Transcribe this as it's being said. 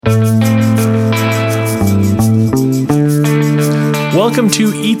Welcome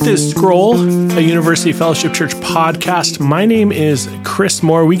to Eat This Scroll, a University Fellowship Church podcast. My name is Chris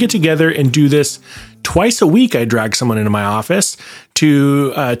Moore. We get together and do this twice a week. I drag someone into my office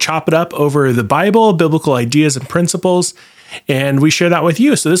to chop it up over the Bible, biblical ideas and principles, and we share that with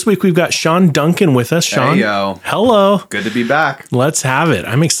you. So this week we've got Sean Duncan with us. Sean, hey, yo. Hello. Good to be back. Let's have it.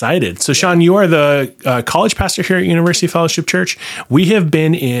 I'm excited. So Sean, you are the college pastor here at University Fellowship Church. We have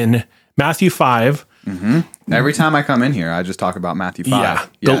been in Matthew 5. Mm-hmm. Every time I come in here, I just talk about Matthew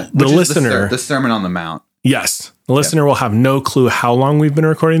 5. Yeah. The listener. The Sermon on the Mount. Yes. The listener will have no clue how long we've been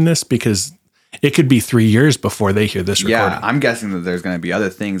recording this because it could be 3 years before they hear this recording. Yeah, I'm guessing that there's going to be other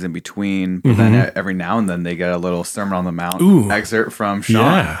things in between. But then every now and then they get a little Sermon on the Mount excerpt from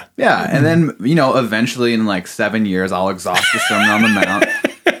Sean. Yeah. And then, eventually in like 7 years, I'll exhaust the Sermon on the Mount.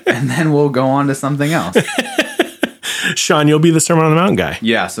 And then we'll go on to something else. Sean, you'll be the Sermon on the Mount guy.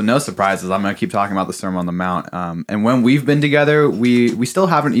 Yeah, so no surprises. I'm going to keep talking about the Sermon on the Mount. And when we've been together, we still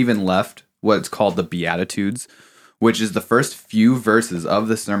haven't even left what's called the Beatitudes, which is the first few verses of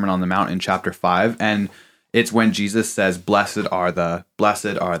the Sermon on the Mount in chapter 5. And it's when Jesus says, blessed are the,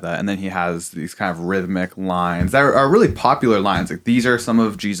 and then he has these kind of rhythmic lines that are really popular lines. Like these are some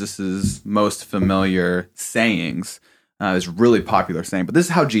of Jesus's most familiar sayings. It's really popular saying, but this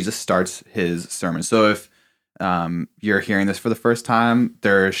is how Jesus starts his sermon. So if you're hearing this for the first time,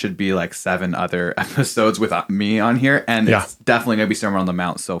 there should be like 7 other episodes with me on here, and it's definitely going to be Sermon on the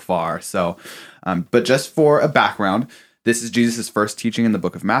Mount so far. So, but just for a background, this is Jesus' first teaching in the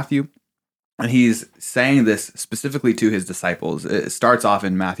book of Matthew, and he's saying this specifically to his disciples. It starts off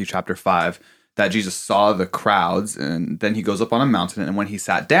in Matthew chapter 5 that Jesus saw the crowds, and then he goes up on a mountain, and when he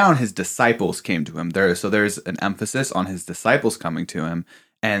sat down, his disciples came to him. So there's an emphasis on his disciples coming to him,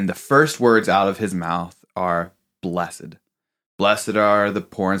 and the first words out of his mouth are blessed. Blessed are the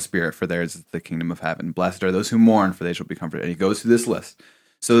poor in spirit, for theirs is the kingdom of heaven. Blessed are those who mourn, for they shall be comforted. And he goes through this list.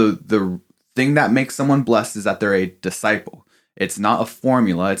 So the thing that makes someone blessed is that they're a disciple. It's not a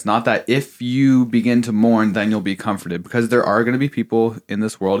formula. It's not that if you begin to mourn, then you'll be comforted, because there are going to be people in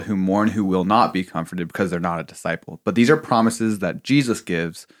this world who mourn who will not be comforted because they're not a disciple. But these are promises that Jesus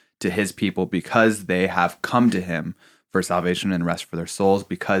gives to his people because they have come to him for salvation and rest for their souls,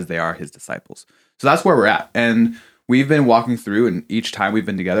 because they are his disciples. So that's where we're at. And we've been walking through, and each time we've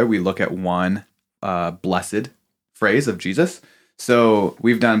been together, we look at one blessed phrase of Jesus. So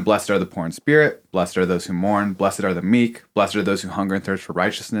we've done blessed are the poor in spirit, blessed are those who mourn, blessed are the meek, blessed are those who hunger and thirst for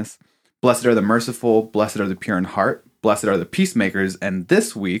righteousness, blessed are the merciful, blessed are the pure in heart, blessed are the peacemakers. And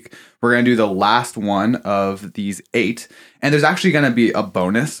this week, we're going to do the last one of these 8. And there's actually going to be a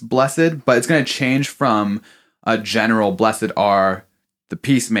bonus blessed, but it's going to change from a general blessed are the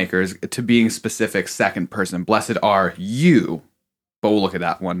peacemakers to being specific second person. Blessed are you. But we'll look at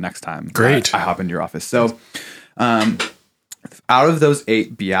that one next time. Great. I hop into your office. So out of those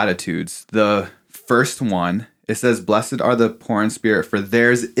 8 Beatitudes, the first one, it says, blessed are the poor in spirit, for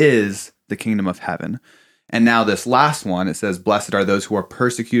theirs is the kingdom of heaven. And now this last one, it says, blessed are those who are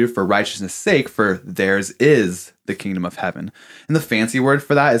persecuted for righteousness' sake, for theirs is the kingdom of heaven. And the fancy word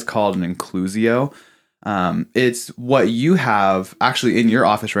for that is called an inclusio. It's what you have actually in your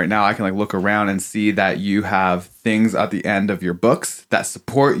office right now. I can look around and see that you have things at the end of your books that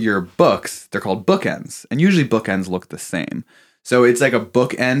support your books. They're called bookends, and usually bookends look the same. So it's like a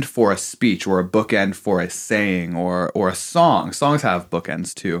bookend for a speech, or a bookend for a saying, or a song. Songs have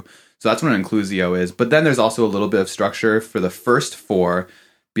bookends too. So that's what an inclusio is. But then there's also a little bit of structure for the first 4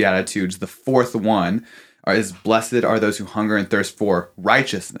 Beatitudes. The fourth one is blessed are those who hunger and thirst for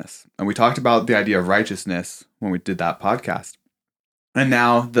righteousness. And we talked about the idea of righteousness when we did that podcast. And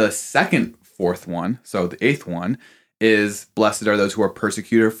now the fourth one, so the 8th one, is blessed are those who are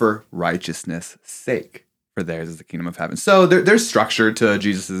persecuted for righteousness' sake, for theirs is the kingdom of heaven. So there's structure to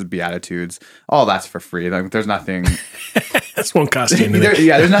Jesus's Beatitudes. All that's for free. There's nothing... This won't cost you anything.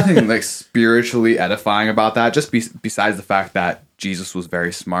 There's nothing spiritually edifying about that, just besides the fact that Jesus was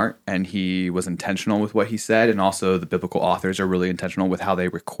very smart and he was intentional with what he said, and also the biblical authors are really intentional with how they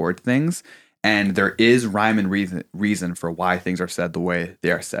record things, and there is rhyme and reason for why things are said the way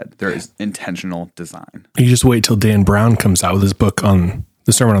they are said. There is intentional design. You just wait till Dan Brown comes out with his book on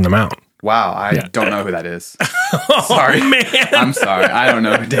the Sermon on the Mount. Wow, I don't know who that is. Sorry. Oh, man. I'm sorry. I don't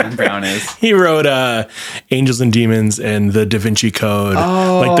know who Dan Brown is. He wrote Angels and Demons and the Da Vinci Code,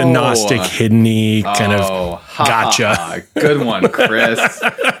 like the Gnostic, hidden-y kind of gotcha. Good one, Chris.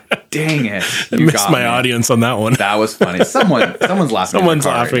 Dang it. I missed my audience on that one. That was funny. Someone's laughing. Someone's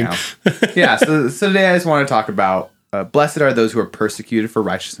laughing. Right yeah, so today I just want to talk about blessed are those who are persecuted for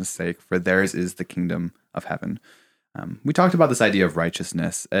righteousness' sake, for theirs is the kingdom of heaven. We talked about this idea of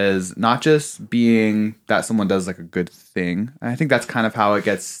righteousness as not just being that someone does like a good thing. And I think that's kind of how it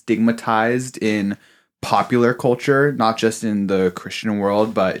gets stigmatized in popular culture, not just in the Christian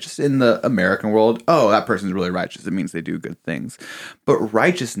world, but just in the American world. Oh, that person's really righteous. It means they do good things. But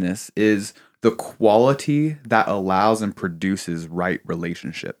righteousness is the quality that allows and produces right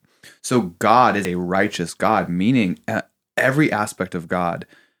relationship. So God is a righteous God, meaning every aspect of God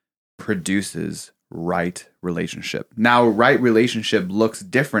produces right relationship. Now, right relationship looks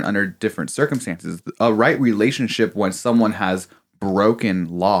different under different circumstances. A right relationship when someone has broken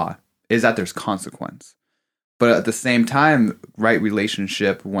law is that there's consequence. But at the same time, right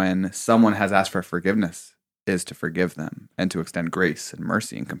relationship when someone has asked for forgiveness is to forgive them and to extend grace and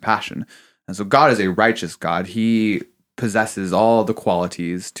mercy and compassion. And so God is a righteous God. He possesses all the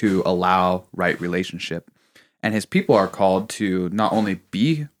qualities to allow right relationship. And his people are called to not only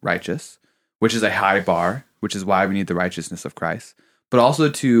be righteous, which is a high bar, which is why we need the righteousness of Christ, but also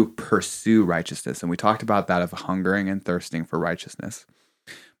to pursue righteousness. And we talked about that of hungering and thirsting for righteousness.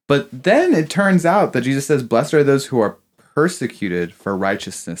 But then it turns out that Jesus says, blessed are those who are persecuted for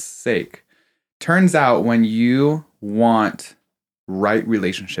righteousness' sake. Turns out when you want right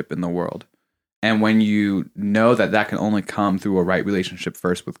relationship in the world, and when you know that that can only come through a right relationship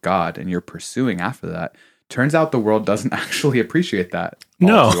first with God, and you're pursuing after that, turns out the world doesn't actually appreciate that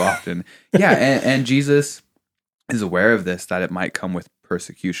all too often. Yeah, and Jesus is aware of this, that it might come with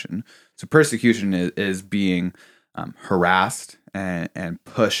persecution. So persecution is being harassed and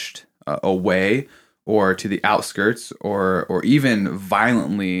pushed away or to the outskirts or even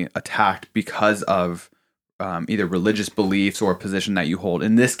violently attacked because of either religious beliefs or a position that you hold.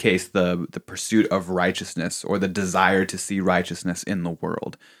 In this case, the pursuit of righteousness or the desire to see righteousness in the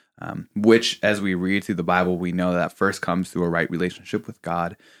world. Which, as we read through the Bible, we know that first comes through a right relationship with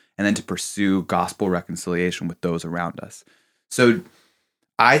God, and then to pursue gospel reconciliation with those around us. So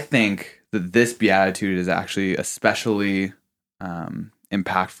I think that this beatitude is actually especially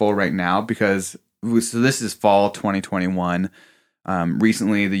impactful right now because this is fall 2021.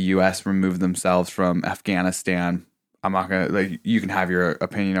 Recently, the U.S. removed themselves from Afghanistan. I'm not gonna you can have your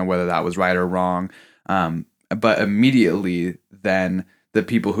opinion on whether that was right or wrong, but immediately then the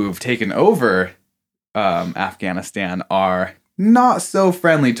people who've taken over Afghanistan are not so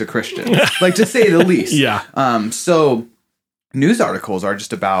friendly to Christians, like to say the least. Yeah. So news articles are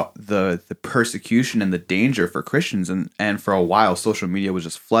just about the persecution and the danger for Christians. And for a while, social media was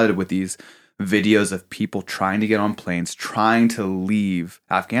just flooded with these videos of people trying to get on planes, trying to leave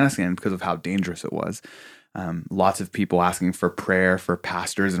Afghanistan because of how dangerous it was. Lots of people asking for prayer for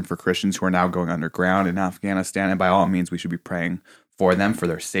pastors and for Christians who are now going underground in Afghanistan. And by all means, we should be praying for them, for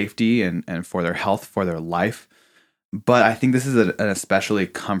their safety and for their health, for their life. But I think this is an especially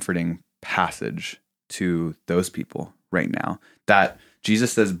comforting passage to those people right now, that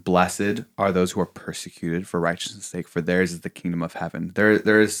Jesus says, blessed are those who are persecuted for righteousness' sake, for theirs is the kingdom of heaven.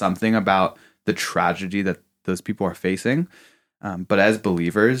 There is something about the tragedy that those people are facing. But as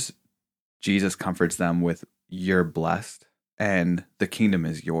believers, Jesus comforts them with, you're blessed and the kingdom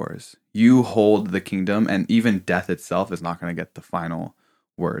is yours. You hold the kingdom, and even death itself is not going to get the final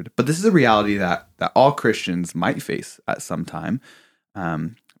word. But this is a reality that all Christians might face at some time.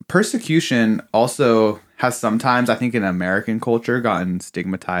 Persecution also has sometimes, I think in American culture, gotten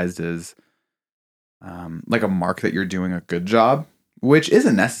stigmatized as like a mark that you're doing a good job, which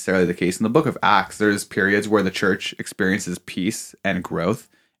isn't necessarily the case. In the book of Acts, there's periods where the church experiences peace and growth,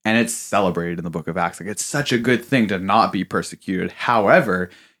 and it's celebrated in the book of Acts. Like, it's such a good thing to not be persecuted. However,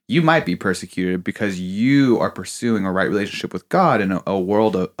 you might be persecuted because you are pursuing a right relationship with God, and a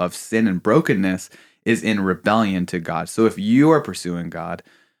world of sin and brokenness is in rebellion to God. So if you are pursuing God,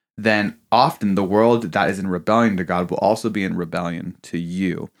 then often the world that is in rebellion to God will also be in rebellion to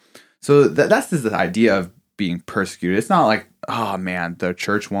you. So that's just the idea of being persecuted. It's not like, oh man, the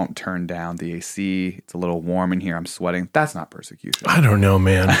church won't turn down the AC. It's a little warm in here. I'm sweating. That's not persecution. I don't know,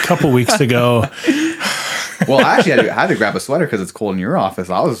 man. A couple weeks ago. Well, actually, I had to grab a sweater because it's cold in your office.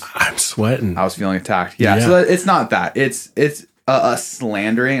 I'm sweating. I was feeling attacked. Yeah. So it's not that. It's a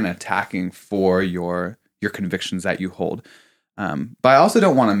slandering and attacking for your convictions that you hold. But I also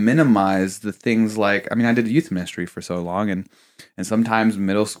don't want to minimize the things like, I mean, I did youth ministry for so long, and sometimes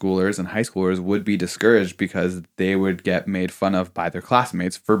middle schoolers and high schoolers would be discouraged because they would get made fun of by their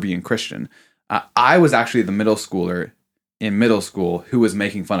classmates for being Christian. I was actually the middle schooler in middle school who was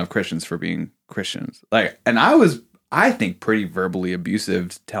making fun of Christians for being Christians. And I was, I think, pretty verbally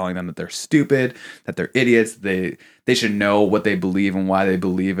abusive, telling them that they're stupid, that they're idiots, they should know what they believe and why they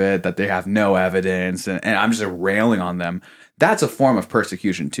believe it, that they have no evidence, and I'm just railing on them. that's a form of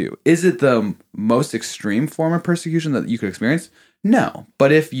persecution too. Is it the most extreme form of persecution that you could experience? No.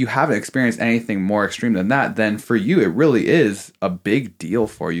 But if you haven't experienced anything more extreme than that, then for you, it really is a big deal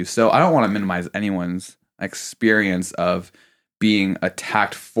for you. So I don't want to minimize anyone's experience of being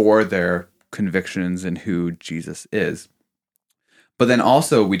attacked for their convictions and who Jesus is. But then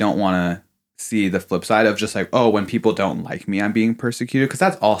also, we don't want to see the flip side of just like, oh, when people don't like me, I'm being persecuted, because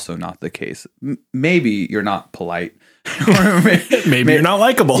that's also not the case. Maybe you're not polite. Or maybe you're not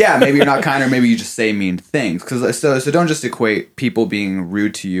likable. Yeah, maybe you're not kind, or maybe you just say mean things. So don't just equate people being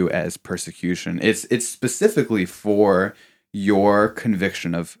rude to you as persecution. It's specifically for your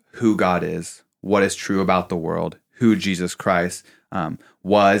conviction of who God is, what is true about the world, who Jesus Christ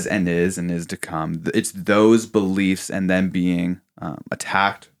was and is to come. It's those beliefs and then being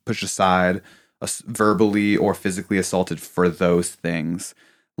attacked, pushed aside, verbally or physically assaulted for those things,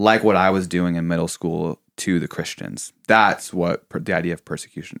 like what I was doing in middle school to the Christians. That's what the idea of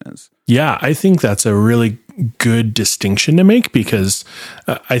persecution is. Yeah, I think that's a really good distinction to make, because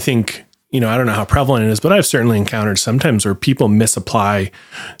I think, I don't know how prevalent it is, but I've certainly encountered sometimes where people misapply,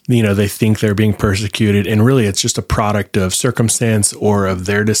 they think they're being persecuted, and really it's just a product of circumstance or of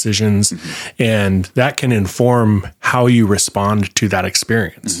their decisions. Mm-hmm. And that can inform how you respond to that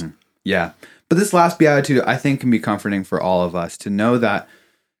experience. Mm-hmm. Yeah. But this last beatitude, I think, can be comforting for all of us to know that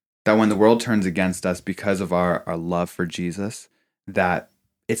when the world turns against us because of our love for Jesus, that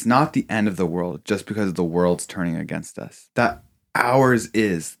it's not the end of the world just because the world's turning against us. That ours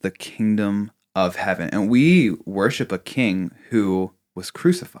is the kingdom of heaven. And we worship a king who was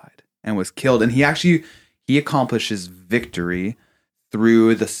crucified and was killed. And he accomplishes victory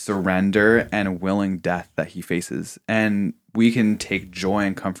through the surrender and willing death that he faces. And we can take joy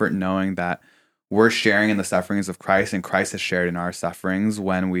and comfort knowing that we're sharing in the sufferings of Christ, and Christ has shared in our sufferings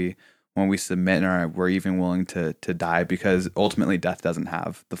when we submit and we're even willing to die, because ultimately death doesn't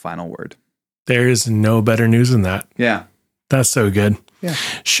have the final word. There is no better news than that. Yeah. That's so good. Yeah.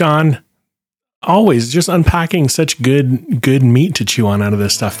 Sean, always just unpacking such good meat to chew on out of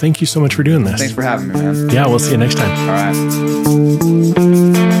this stuff. Thank you so much for doing this. Thanks for having me, man. Yeah, we'll see you next time. All right.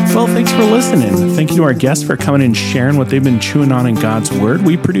 Well, thanks for listening. Thank you to our guests for coming and sharing what they've been chewing on in God's Word.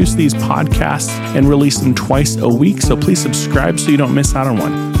 We produce these podcasts and release them twice a week, so please subscribe so you don't miss out on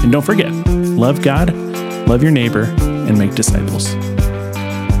one. And don't forget, love God, love your neighbor, and make disciples.